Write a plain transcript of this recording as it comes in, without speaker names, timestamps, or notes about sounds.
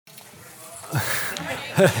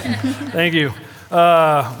Thank you.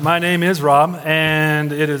 My name is Rob,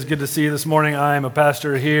 and it is good to see you this morning. I am a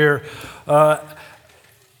pastor here.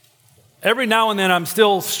 Every now and then I'm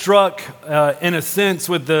still struck, in a sense,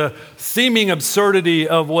 with the seeming absurdity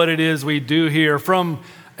of what it is we do here from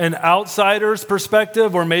an outsider's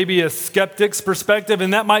perspective or maybe a skeptic's perspective,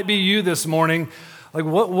 and that might be you this morning. Like,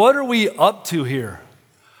 what are we up to here?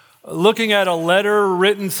 Looking at a letter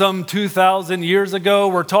written some 2,000 years ago,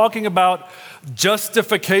 we're talking about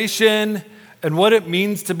justification and what it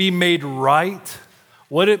means to be made right,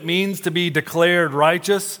 what it means to be declared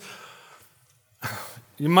righteous.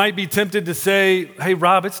 You might be tempted to say, hey,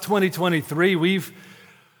 Rob, it's 2023. We've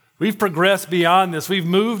progressed beyond this. We've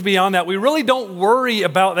moved beyond that. We really don't worry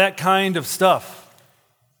about that kind of stuff.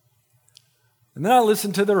 And then I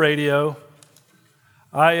listen to the radio.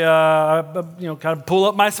 I kind of pull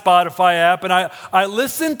up my Spotify app, and I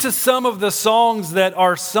listen to some of the songs that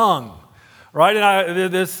are sung, right?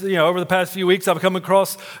 And over the past few weeks, I've come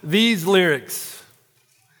across these lyrics,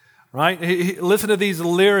 right? Listen to these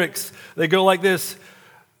lyrics. They go like this.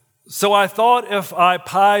 So I thought if I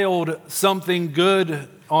piled something good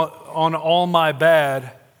on all my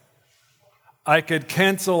bad, I could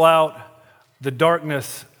cancel out the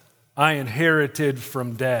darkness I inherited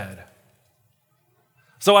from Dad.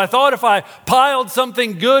 So I thought if I piled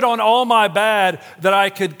something good on all my bad, that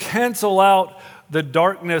I could cancel out the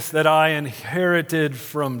darkness that I inherited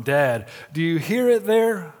from Dad. Do you hear it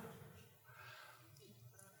there?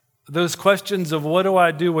 Those questions of what do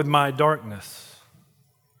I do with my darkness?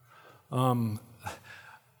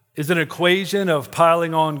 Is an equation of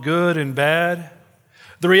piling on good and bad.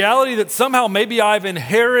 The reality that somehow maybe I've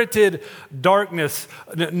inherited darkness.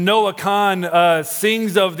 Noah Kahn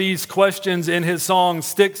sings of these questions in his song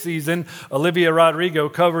Stick Season. Olivia Rodrigo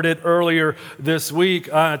covered it earlier this week.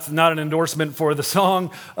 It's not an endorsement for the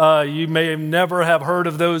song. You may never have heard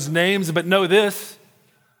of those names, but know this.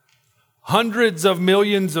 Hundreds of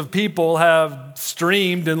millions of people have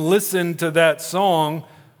streamed and listened to that song.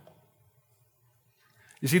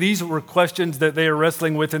 You see, these were questions that they are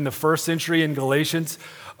wrestling with in the first century in Galatians.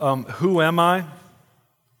 Who am I?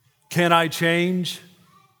 Can I change?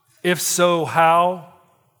 If so, how?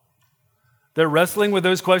 They're wrestling with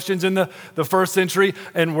those questions in the first century,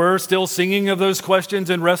 and we're still singing of those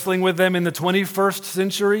questions and wrestling with them in the 21st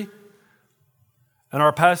century. And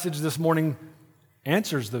our passage this morning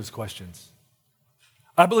answers those questions.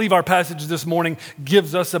 I believe our passage this morning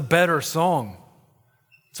gives us a better song.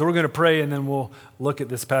 So we're going to pray and then we'll look at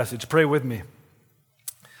this passage. Pray with me.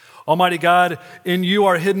 Almighty God, in you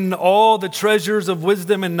are hidden all the treasures of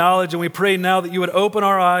wisdom and knowledge, and we pray now that you would open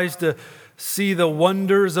our eyes to see the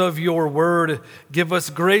wonders of your word. Give us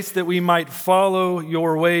grace that we might follow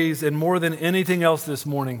your ways, and more than anything else this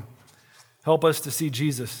morning, help us to see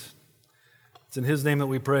Jesus. It's in his name that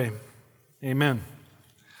we pray. Amen.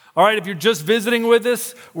 All right, if you're just visiting with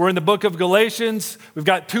us, we're in the book of Galatians. We've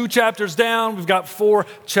got 2 chapters down. We've got 4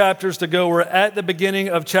 chapters to go. We're at the beginning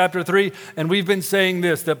of chapter 3, and we've been saying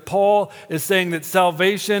this, that Paul is saying that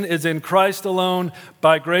salvation is in Christ alone,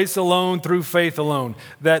 by grace alone, through faith alone.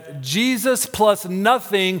 That Jesus plus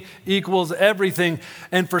nothing equals everything.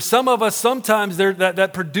 And for some of us, sometimes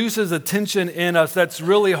that produces a tension in us that's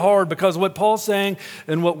really hard, because what Paul's saying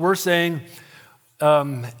and what we're saying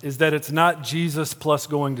is that it's not Jesus plus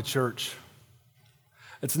going to church.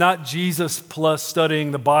 It's not Jesus plus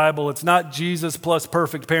studying the Bible. It's not Jesus plus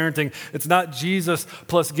perfect parenting. It's not Jesus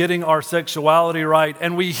plus getting our sexuality right.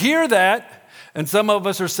 And we hear that, and some of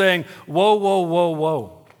us are saying, whoa, whoa, whoa,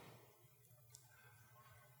 whoa.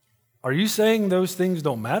 Are you saying those things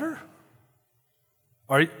don't matter?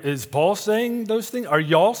 Is Paul saying those things? Are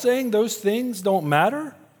y'all saying those things don't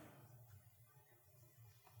matter?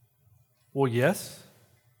 Well, yes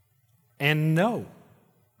and no.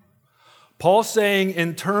 Paul's saying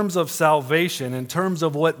in terms of salvation, in terms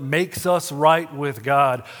of what makes us right with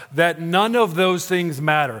God, that none of those things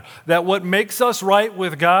matter. That what makes us right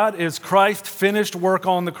with God is Christ's finished work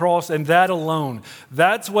on the cross, and that alone.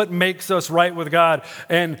 That's what makes us right with God.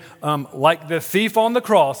 And like the thief on the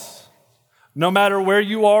cross, no matter where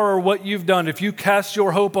you are or what you've done, if you cast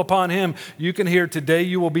your hope upon him, you can hear, today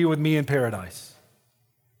you will be with me in paradise.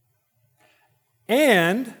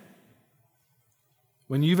 And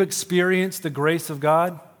when you've experienced the grace of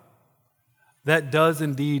God, that does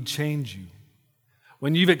indeed change you.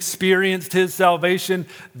 When you've experienced his salvation,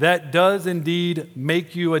 that does indeed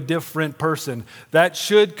make you a different person. That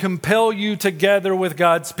should compel you to gather with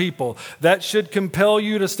God's people. That should compel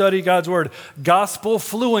you to study God's word. Gospel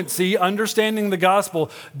fluency, understanding the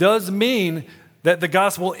gospel, does mean that the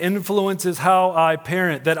gospel influences how I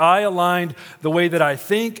parent, that I aligned the way that I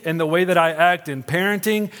think and the way that I act in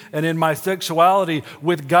parenting and in my sexuality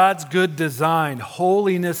with God's good design,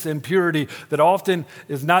 holiness and purity that often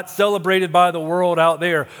is not celebrated by the world out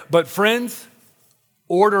there. But friends,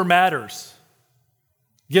 order matters.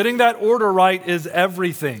 Getting that order right is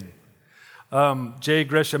everything. J.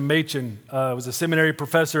 Gresham Machen was a seminary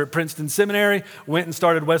professor at Princeton Seminary, went and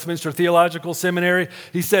started Westminster Theological Seminary.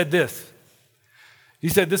 He said this. He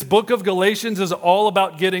said, this book of Galatians is all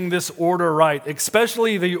about getting this order right,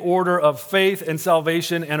 especially the order of faith and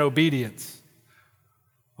salvation and obedience.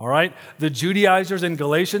 All right? The Judaizers in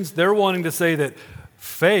Galatians, they're wanting to say that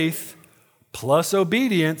faith plus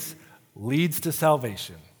obedience leads to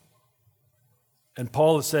salvation. And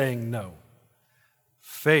Paul is saying, no.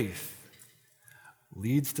 Faith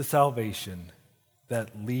leads to salvation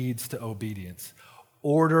that leads to obedience.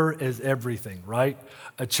 Order is everything, right?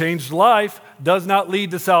 A changed life does not lead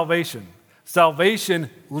to salvation. Salvation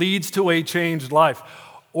leads to a changed life.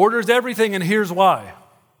 Order is everything, and here's why.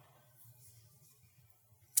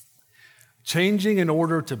 Changing in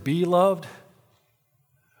order to be loved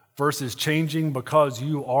versus changing because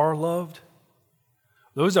you are loved,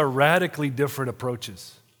 those are radically different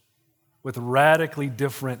approaches with radically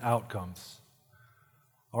different outcomes.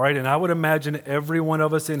 All right, and I would imagine every one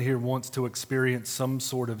of us in here wants to experience some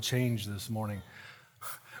sort of change this morning.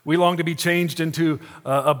 We long to be changed into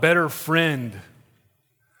a better friend.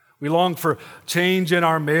 We long for change in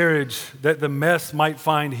our marriage, that the mess might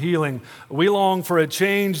find healing. We long for a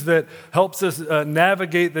change that helps us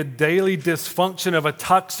navigate the daily dysfunction of a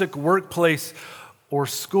toxic workplace or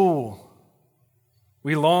school.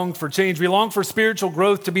 We long for change. We long for spiritual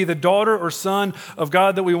growth to be the daughter or son of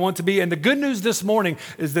God that we want to be. And the good news this morning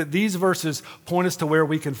is that these verses point us to where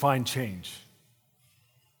we can find change.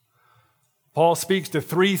 Paul speaks to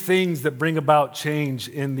three things that bring about change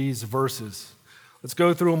in these verses. Let's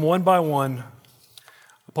go through them one by one.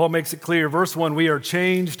 Paul makes it clear. Verse 1, we are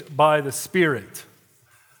changed by the Spirit.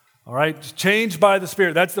 All right, changed by the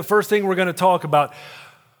Spirit. That's the first thing we're going to talk about.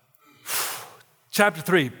 Chapter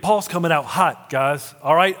 3, Paul's coming out hot, guys.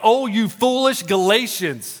 All right, oh, you foolish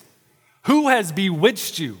Galatians, who has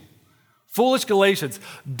bewitched you? Foolish Galatians,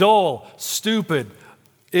 dull, stupid,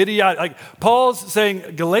 idiotic. Like Paul's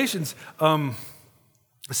saying, Galatians,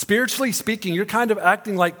 spiritually speaking, you're kind of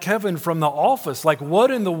acting like Kevin from The Office. Like,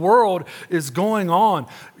 what in the world is going on?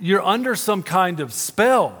 You're under some kind of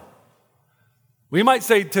spell. We might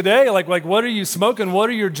say today, like, what are you smoking? What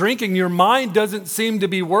are you drinking? Your mind doesn't seem to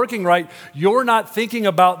be working right. You're not thinking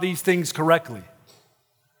about these things correctly.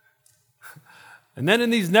 And then in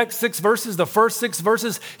these next 6 verses, the first 6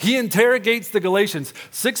 verses, he interrogates the Galatians.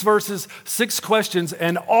 6 verses, 6 questions,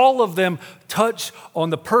 and all of them touch on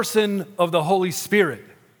the person of the Holy Spirit.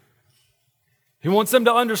 He wants them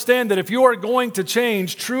to understand that if you are going to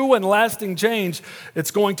change, true and lasting change,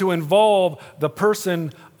 it's going to involve the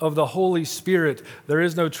person of the Holy Spirit. There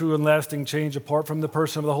is no true and lasting change apart from the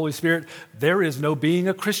person of the Holy Spirit. There is no being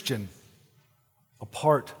a Christian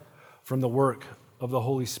apart from the work of the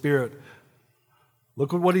Holy Spirit.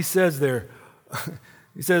 Look at what he says there.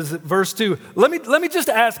 He says, verse 2, let me just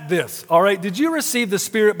ask this, all right? Did you receive the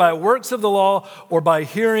Spirit by works of the law or by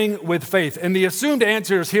hearing with faith? And the assumed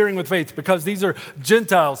answer is hearing with faith, because these are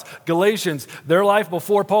Gentiles, Galatians. Their life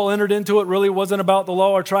before Paul entered into it really wasn't about the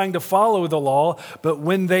law or trying to follow the law, but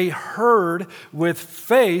when they heard with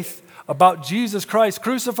faith about Jesus Christ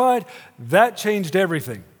crucified, that changed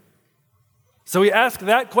everything. So he asked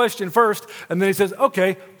that question first, and then he says,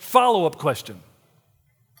 okay, follow-up question.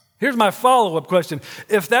 Here's my follow-up question.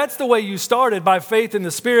 If that's the way you started, by faith in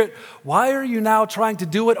the Spirit, why are you now trying to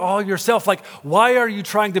do it all yourself? Like, why are you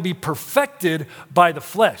trying to be perfected by the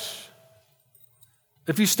flesh?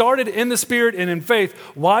 If you started in the Spirit and in faith,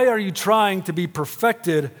 why are you trying to be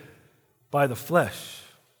perfected by the flesh?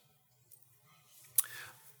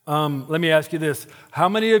 Let me ask you this. How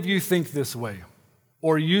many of you think this way,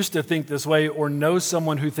 or used to think this way, or know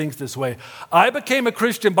someone who thinks this way? I became a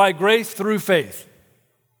Christian by grace through faith.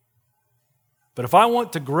 But if I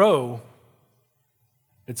want to grow,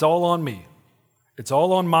 it's all on me. It's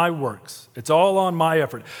all on my works. It's all on my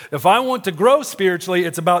effort. If I want to grow spiritually,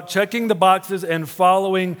 it's about checking the boxes and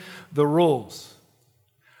following the rules.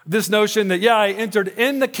 This notion that, I entered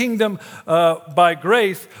in the kingdom by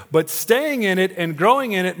grace, but staying in it and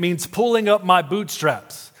growing in it means pulling up my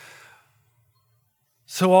bootstraps.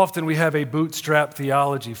 So often we have a bootstrap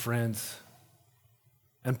theology, friends.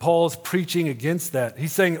 And Paul's preaching against that.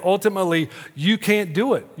 He's saying, ultimately, you can't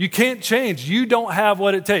do it. You can't change. You don't have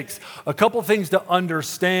what it takes. A couple things to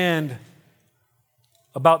understand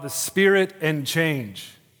about the Spirit and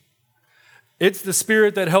change. It's the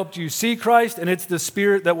Spirit that helped you see Christ, and it's the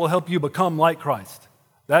Spirit that will help you become like Christ.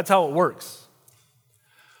 That's how it works.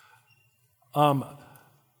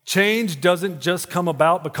 Change doesn't just come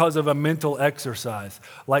about because of a mental exercise.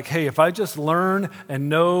 Like, hey, if I just learn and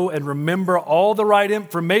know and remember all the right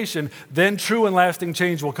information, then true and lasting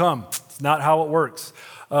change will come. It's not how it works.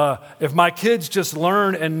 If my kids just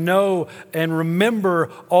learn and know and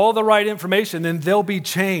remember all the right information, then they'll be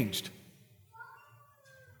changed.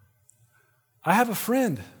 I have a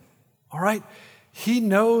friend, all right? He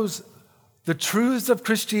knows the truths of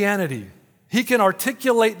Christianity. He can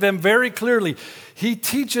articulate them very clearly. He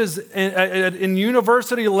teaches in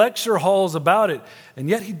university lecture halls about it, and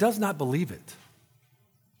yet he does not believe it.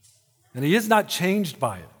 And he is not changed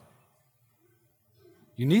by it.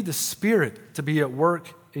 You need the Spirit to be at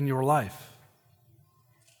work in your life.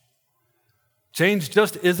 Change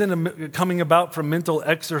just isn't coming about from mental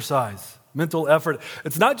exercise, mental effort.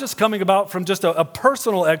 It's not just coming about from just a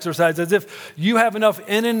personal exercise, as if you have enough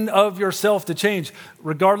in and of yourself to change,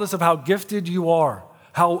 regardless of how gifted you are,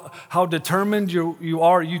 how determined you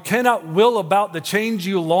are. You cannot will about the change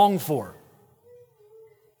you long for.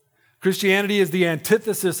 Christianity is the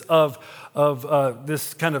antithesis of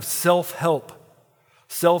this kind of self-help,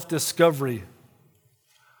 self-discovery.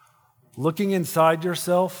 Looking inside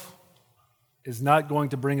yourself is not going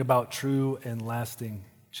to bring about true and lasting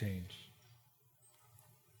change.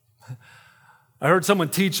 I heard someone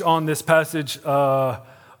teach on this passage a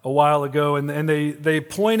while ago, and they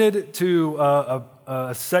pointed to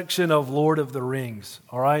a section of Lord of the Rings,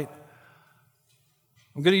 all right?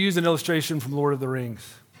 I'm going to use an illustration from Lord of the Rings.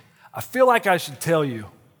 I feel like I should tell you,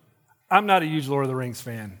 I'm not a huge Lord of the Rings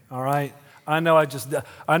fan, all right? I know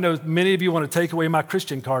many of you want to take away my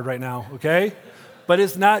Christian card right now, okay? But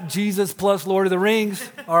it's not Jesus plus Lord of the Rings,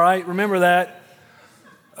 all right? Remember that.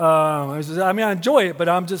 I enjoy it, but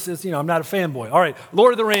I'm not a fanboy. All right,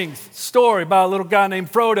 Lord of the Rings, story about a little guy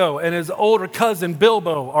named Frodo and his older cousin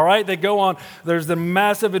Bilbo, all right? They go on, there's the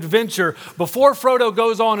massive adventure. Before Frodo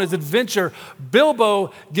goes on his adventure,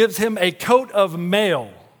 Bilbo gives him a coat of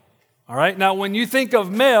mail. All right, now when you think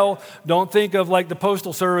of mail, don't think of like the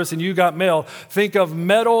postal service and you got mail. Think of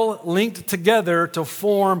metal linked together to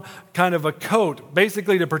form kind of a coat,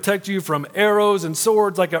 basically to protect you from arrows and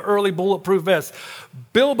swords like an early bulletproof vest.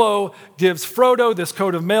 Bilbo gives Frodo this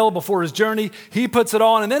coat of mail before his journey. He puts it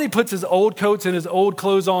on, and then he puts his old coats and his old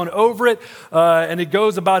clothes on over it, and he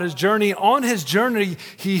goes about his journey. On his journey,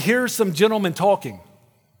 he hears some gentlemen talking.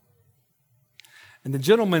 And the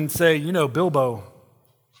gentlemen say, Bilbo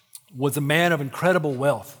was a man of incredible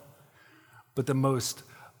wealth, but the most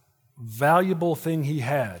valuable thing he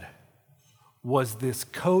had was this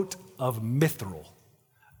coat of mithril,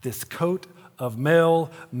 this coat of mail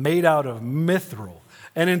made out of mithril.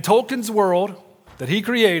 And in Tolkien's world that he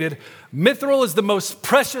created, mithril is the most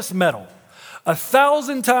precious metal,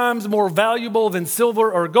 1,000 times more valuable than silver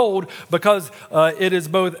or gold, because it is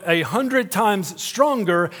both 100 times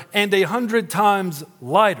stronger and 100 times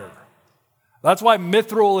lighter. That's why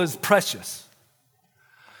mithril is precious.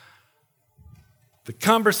 The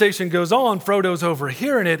conversation goes on. Frodo's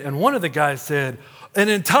overhearing it, and one of the guys said, "An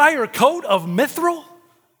entire coat of mithril?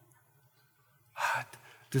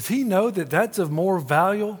 Does he know that that's of more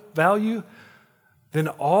value than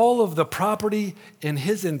all of the property in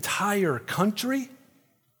his entire country?"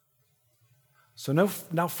 So now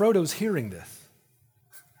Frodo's hearing this.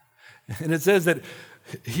 And it says that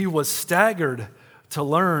he was staggered to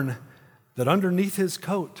learn that underneath his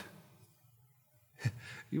coat,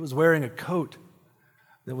 he was wearing a coat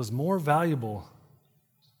that was more valuable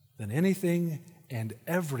than anything and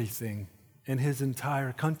everything in his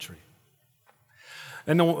entire country.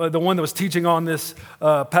 And the one that was teaching on this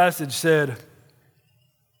passage said,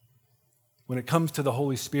 when it comes to the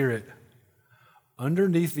Holy Spirit,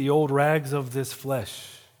 underneath the old rags of this flesh,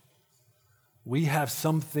 we have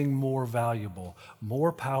something more valuable,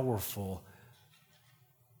 more powerful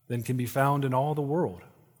than can be found in all the world.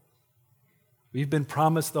 We've been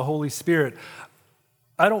promised the Holy Spirit.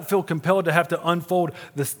 I don't feel compelled to have to unfold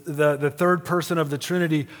the third person of the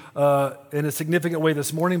Trinity in a significant way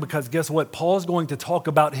this morning, because guess what? Paul's going to talk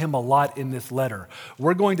about him a lot in this letter.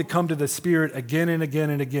 We're going to come to the Spirit again and again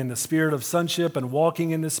and again, the Spirit of sonship and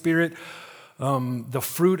walking in the Spirit, the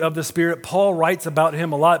fruit of the Spirit. Paul writes about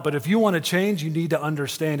him a lot, but if you want to change, you need to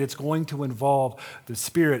understand it's going to involve the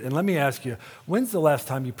Spirit. And let me ask you, when's the last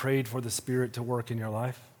time you prayed for the Spirit to work in your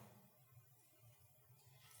life?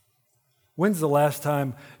 When's the last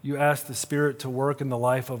time you asked the Spirit to work in the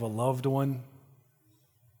life of a loved one?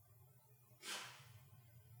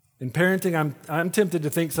 In parenting, I'm tempted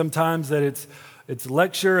to think sometimes that It's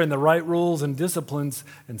lecture and the right rules and disciplines.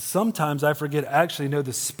 And sometimes I forget, actually, no,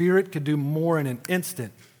 the Spirit could do more in an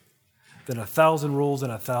instant than 1,000 rules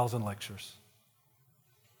and 1,000 lectures.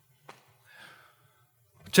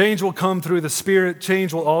 Change will come through the Spirit.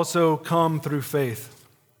 Change will also come through faith.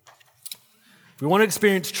 If we want to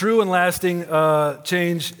experience true and lasting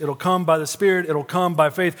change, it'll come by the Spirit. It'll come by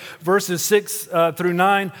faith. Verses 6 through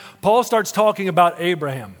 9, Paul starts talking about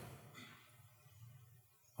Abraham.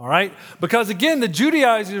 All right? Because again, the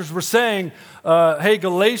Judaizers were saying, hey,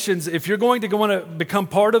 Galatians, if you're going to want to become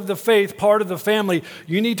part of the faith, part of the family,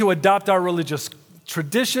 you need to adopt our religious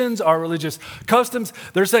traditions, our religious customs.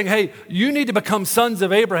 They're saying, hey, you need to become sons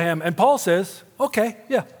of Abraham. And Paul says, okay,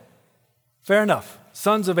 yeah, fair enough.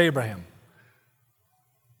 Sons of Abraham.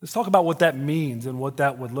 Let's talk about what that means and what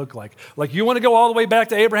that would look like. Like, you want to go all the way back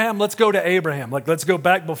to Abraham? Let's go to Abraham. Like, let's go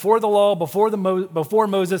back before the law, before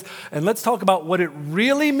Moses, and let's talk about what it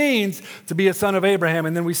really means to be a son of Abraham.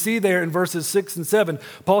 And then we see there in verses 6 and 7,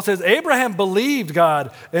 Paul says, Abraham believed God,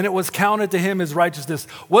 and it was counted to him as righteousness.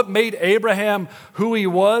 What made Abraham who he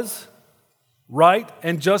was? Right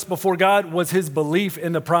and just before God was his belief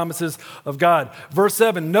in the promises of God. Verse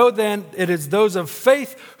 7, know then it is those of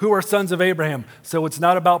faith who are sons of Abraham. So it's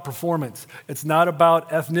not about performance. It's not about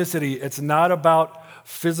ethnicity. It's not about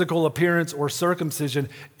physical appearance or circumcision.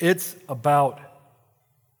 It's about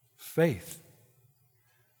faith.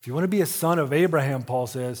 If you want to be a son of Abraham, Paul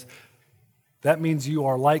says, that means you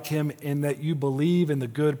are like him in that you believe in the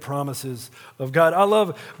good promises of God. I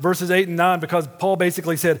love verses 8 and 9 because Paul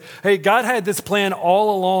basically said, hey, God had this plan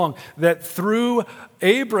all along that through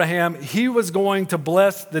Abraham, he was going to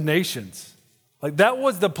bless the nations. Like, that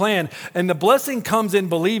was the plan. And the blessing comes in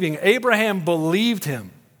believing. Abraham believed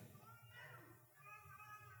him.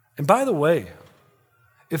 And by the way,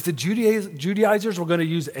 if the Judaizers were going to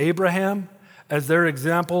use Abraham as their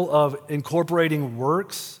example of incorporating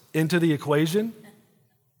works into the equation,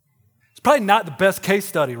 it's probably not the best case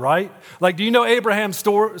study, right? Like, do you know Abraham's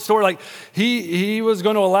story? Like, he was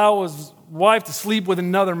going to allow his wife to sleep with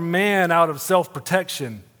another man out of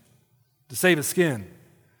self-protection to save his skin,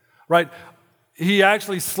 right? He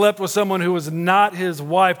actually slept with someone who was not his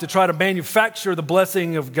wife to try to manufacture the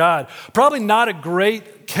blessing of God. Probably not a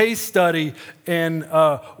great case study in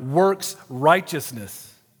works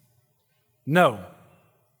righteousness. No.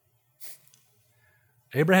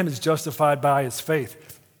 Abraham is justified by his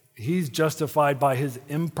faith. He's justified by his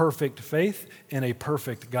imperfect faith in a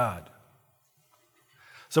perfect God.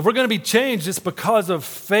 So if we're going to be changed, it's because of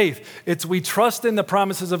faith. It's we trust in the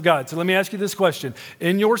promises of God. So let me ask you this question.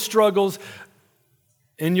 In your struggles,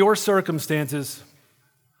 in your circumstances,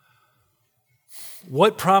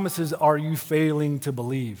 what promises are you failing to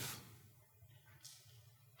believe?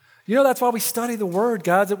 You know, that's why we study the Word,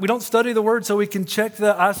 guys. We don't study the Word so we can check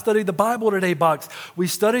the I studied the Bible today box. We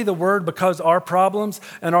study the Word because our problems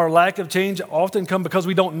and our lack of change often come because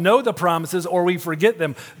we don't know the promises or we forget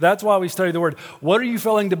them. That's why we study the Word. What are you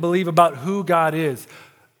failing to believe about who God is?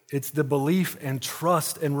 It's the belief and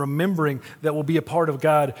trust and remembering that will be a part of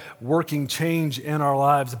God working change in our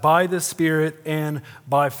lives by the Spirit and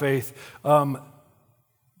by faith.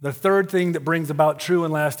 The third thing that brings about true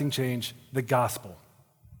and lasting change, the gospel.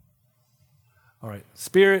 All right,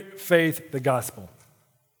 Spirit, faith, the gospel.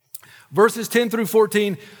 Verses 10 through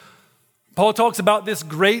 14, Paul talks about this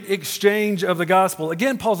great exchange of the gospel.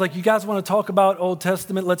 Again, Paul's like, you guys want to talk about Old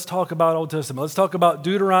Testament? Let's talk about Old Testament. Let's talk about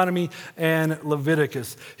Deuteronomy and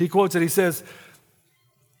Leviticus. He quotes it. He says,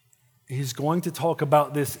 he's going to talk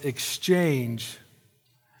about this exchange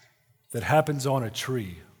that happens on a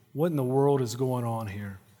tree. What in the world is going on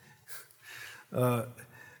here?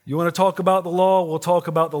 You want to talk about the law? We'll talk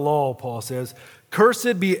about the law, Paul says.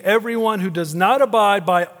 Cursed be everyone who does not abide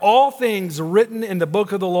by all things written in the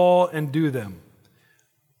book of the law and do them.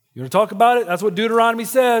 You want to talk about it? That's what Deuteronomy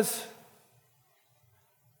says.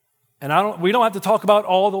 And we don't have to talk about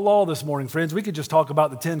all the law this morning, friends. We could just talk about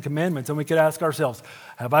the 10 Commandments and we could ask ourselves,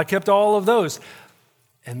 have I kept all of those?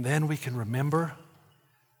 And then we can remember,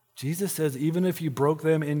 Jesus says, even if you broke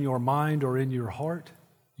them in your mind or in your heart,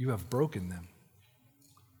 you have broken them.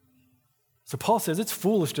 So Paul says it's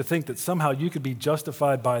foolish to think that somehow you could be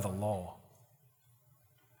justified by the law.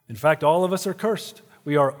 In fact, all of us are cursed.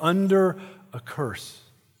 We are under a curse.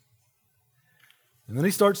 And then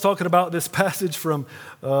he starts talking about this passage from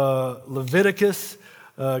Leviticus.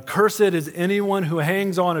 Cursed is anyone who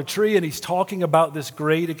hangs on a tree, and he's talking about this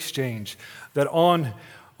great exchange that on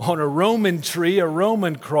a Roman tree, a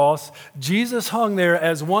Roman cross, Jesus hung there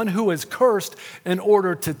as one who is cursed in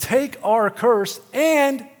order to take our curse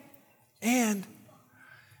and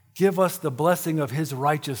give us the blessing of his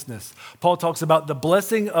righteousness. Paul talks about the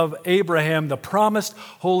blessing of Abraham, the promised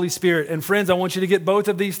Holy Spirit. And friends, I want you to get both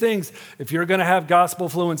of these things. If you're going to have gospel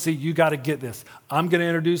fluency, you got to get this. I'm going to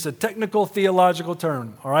introduce a technical theological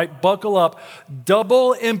term, all right? Buckle up.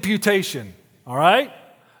 Double imputation, all right?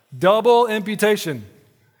 Double imputation.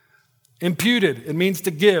 Imputed, it means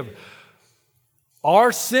to give.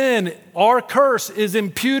 Our sin, our curse is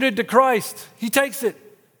imputed to Christ. He takes it,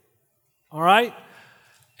 all right?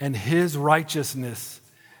 And his righteousness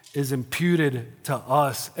is imputed to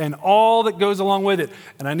us and all that goes along with it.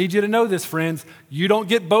 And I need you to know this, friends. You don't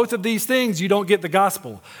get both of these things, you don't get the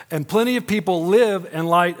gospel. And plenty of people live in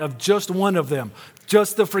light of just one of them,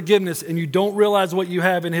 just the forgiveness, and you don't realize what you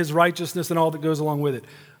have in his righteousness and all that goes along with it.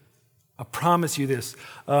 I promise you this.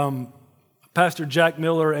 Pastor Jack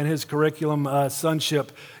Miller and his curriculum,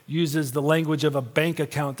 Sonship, uses the language of a bank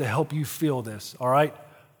account to help you feel this, all right?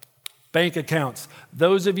 Bank accounts.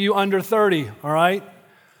 Those of you under 30, all right?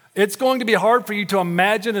 It's going to be hard for you to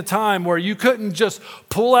imagine a time where you couldn't just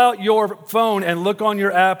pull out your phone and look on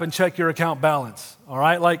your app and check your account balance, all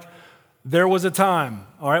right? Like, there was a time,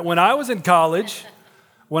 all right? When I was in college,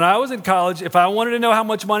 if I wanted to know how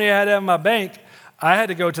much money I had in my bank, I had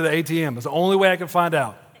to go to the ATM. It's the only way I could find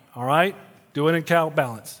out, all right? Do an account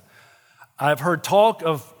balance. I've heard talk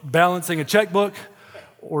of balancing a checkbook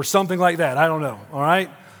or something like that. I don't know, all right?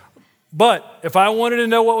 But if I wanted to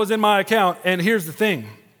know what was in my account, and here's the thing.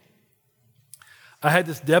 I had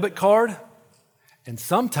this debit card, and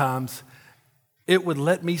sometimes it would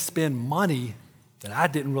let me spend money that I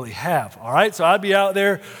didn't really have, all right? So I'd be out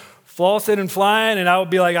there flossing and flying, and I would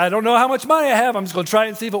be like, I don't know how much money I have. I'm just going to try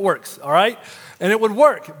and see if it works, all right? And it would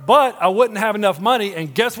work, but I wouldn't have enough money,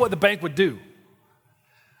 and guess what the bank would do?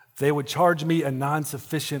 They would charge me a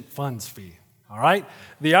non-sufficient funds fee. All right?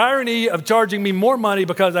 The irony of charging me more money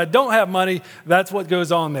because I don't have money, that's what goes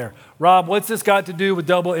on there. Rob, what's this got to do with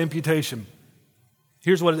double imputation?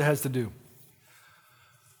 Here's what it has to do.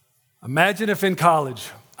 Imagine if in college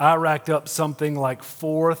I racked up something like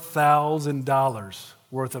 $4,000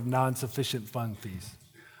 worth of non-sufficient fund fees.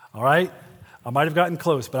 All right? I might have gotten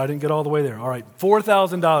close, but I didn't get all the way there. All right,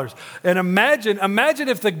 $4,000. And imagine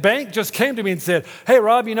if the bank just came to me and said, hey,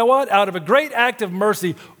 Rob, you know what? Out of a great act of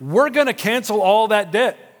mercy, we're going to cancel all that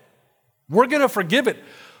debt. We're going to forgive it.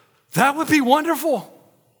 That would be wonderful.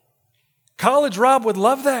 College Rob would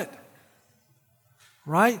love that,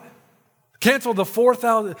 right? Cancel the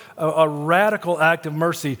 $4,000, a radical act of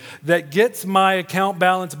mercy that gets my account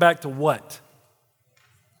balance back to what?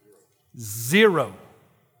 0.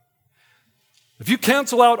 If you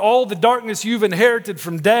cancel out all the darkness you've inherited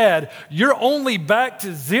from dad, you're only back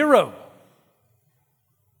to 0.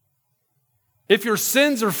 If your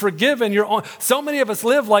sins are forgiven, so many of us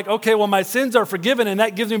live like, okay, well, my sins are forgiven and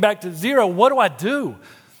that gives me back to 0. What do I do?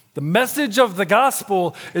 The message of the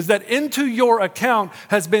gospel is that into your account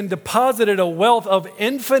has been deposited a wealth of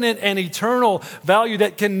infinite and eternal value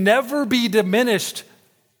that can never be diminished.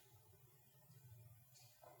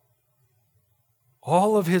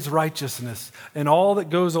 All of his righteousness and all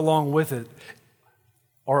that goes along with it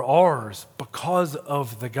are ours because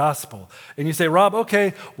of the gospel. And you say, Rob,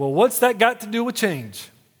 okay, well, what's that got to do with change?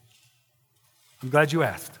 I'm glad you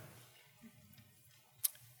asked.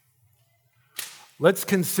 Let's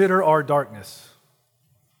consider our darkness.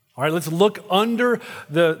 All right, let's look under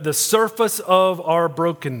the surface of our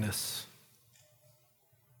brokenness.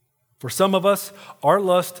 For some of us, our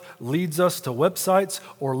lust leads us to websites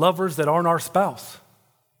or lovers that aren't our spouse.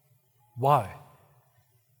 Why?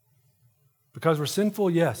 Because we're sinful,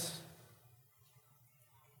 yes.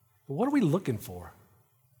 But what are we looking for?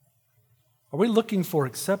 Are we looking for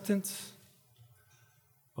acceptance,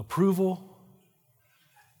 approval,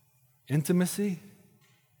 intimacy?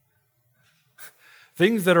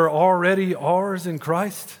 Things that are already ours in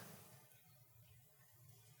Christ?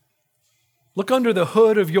 Look under the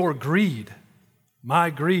hood of your greed, my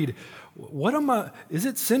greed. What am I? Is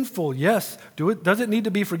it sinful? Yes. Does it need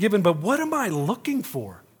to be forgiven? But what am I looking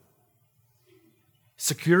for?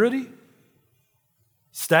 Security?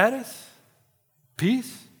 Status?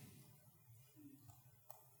 Peace?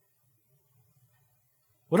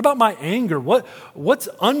 What about my anger? What's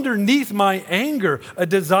underneath my anger? A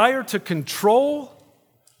desire to control?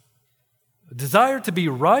 A desire to be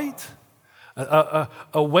right?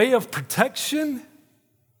 A way of protection?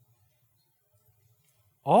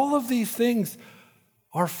 All of these things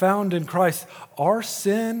are found in Christ. Our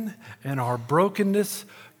sin and our brokenness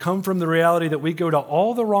come from the reality that we go to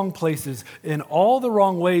all the wrong places in all the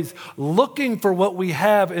wrong ways, looking for what we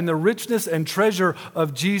have in the richness and treasure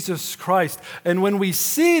of Jesus Christ. And when we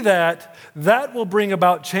see that, that will bring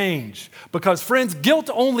about change. Because, friends, guilt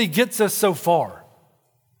only gets us so far.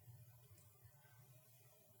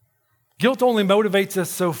 Guilt only motivates us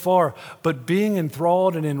so far, but being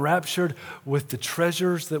enthralled and enraptured with the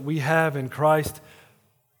treasures that we have in Christ,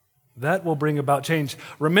 that will bring about change.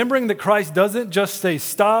 Remembering that Christ doesn't just say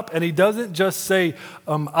stop, and he doesn't just say,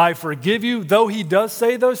 I forgive you. Though he does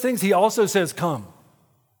say those things, he also says, come.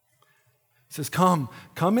 He says, come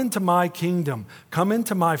into my kingdom. Come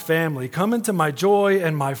into my family. Come into my joy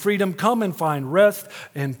and my freedom. Come and find rest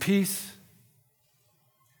and peace.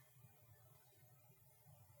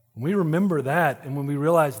 When we remember that, and when we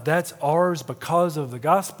realize that's ours because of the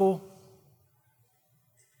gospel,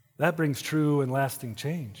 that brings true and lasting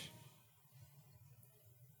change.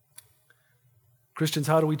 Christians,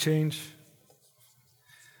 how do we change?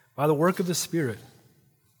 By the work of the Spirit,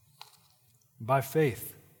 by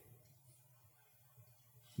faith,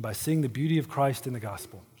 by seeing the beauty of Christ in the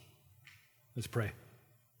gospel. Let's pray.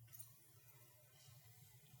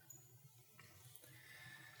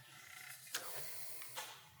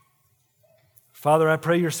 Father, I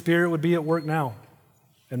pray your Spirit would be at work now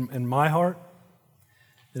in my heart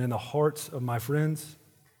and in the hearts of my friends,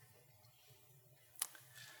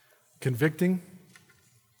 convicting,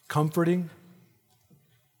 comforting,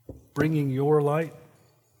 bringing your light.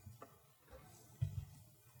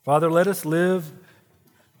 Father, let us live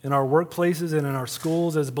in our workplaces and in our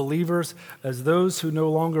schools as believers, as those who no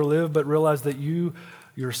longer live but realize that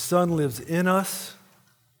your Son lives in us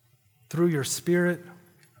through your Spirit.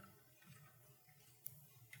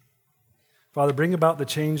 Father, bring about the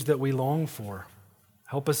change that we long for.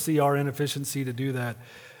 Help us see our inefficiency to do that,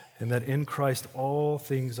 and that in Christ all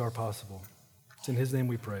things are possible. It's in his name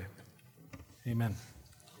we pray. Amen.